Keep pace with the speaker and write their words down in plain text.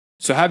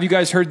So have you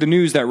guys heard the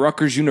news that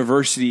Rutgers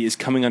University is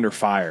coming under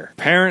fire?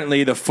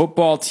 Apparently, the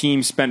football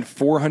team spent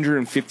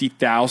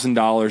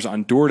 $450,000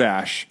 on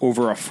Doordash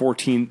over a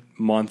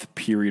 14-month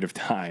period of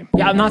time.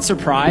 Yeah, I'm not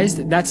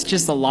surprised. That's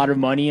just a lot of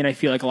money, and I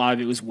feel like a lot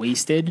of it was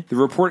wasted. The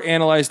report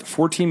analyzed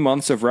 14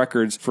 months of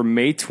records from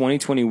May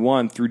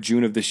 2021 through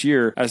June of this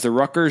year, as the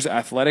Rutgers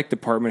athletic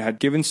department had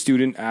given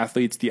student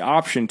athletes the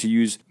option to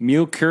use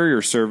meal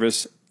courier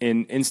service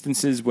in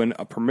instances when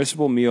a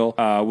permissible meal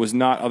was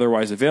not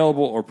otherwise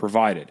available or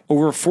provided.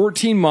 Over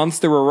 14 months,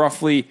 there were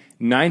roughly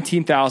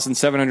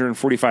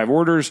 19,745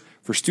 orders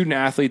for student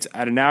athletes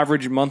at an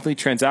average monthly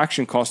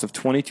transaction cost of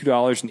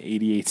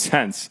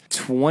 $22.88.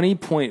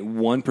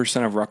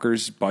 20.1% of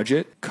Rutgers'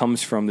 budget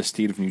comes from the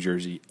state of New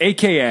Jersey,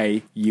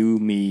 aka you,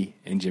 me,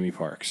 and Jimmy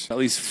Parks. At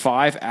least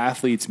 5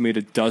 athletes made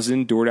a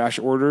dozen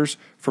DoorDash orders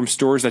from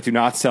stores that do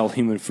not sell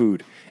human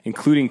food,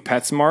 including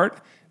PetSmart,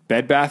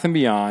 Bed Bath &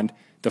 Beyond,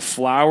 the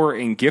Flower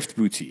and Gift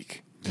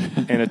Boutique,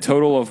 and a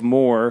total of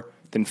more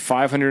than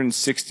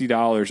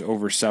 $560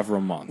 over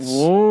several months.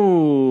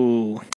 Whoa.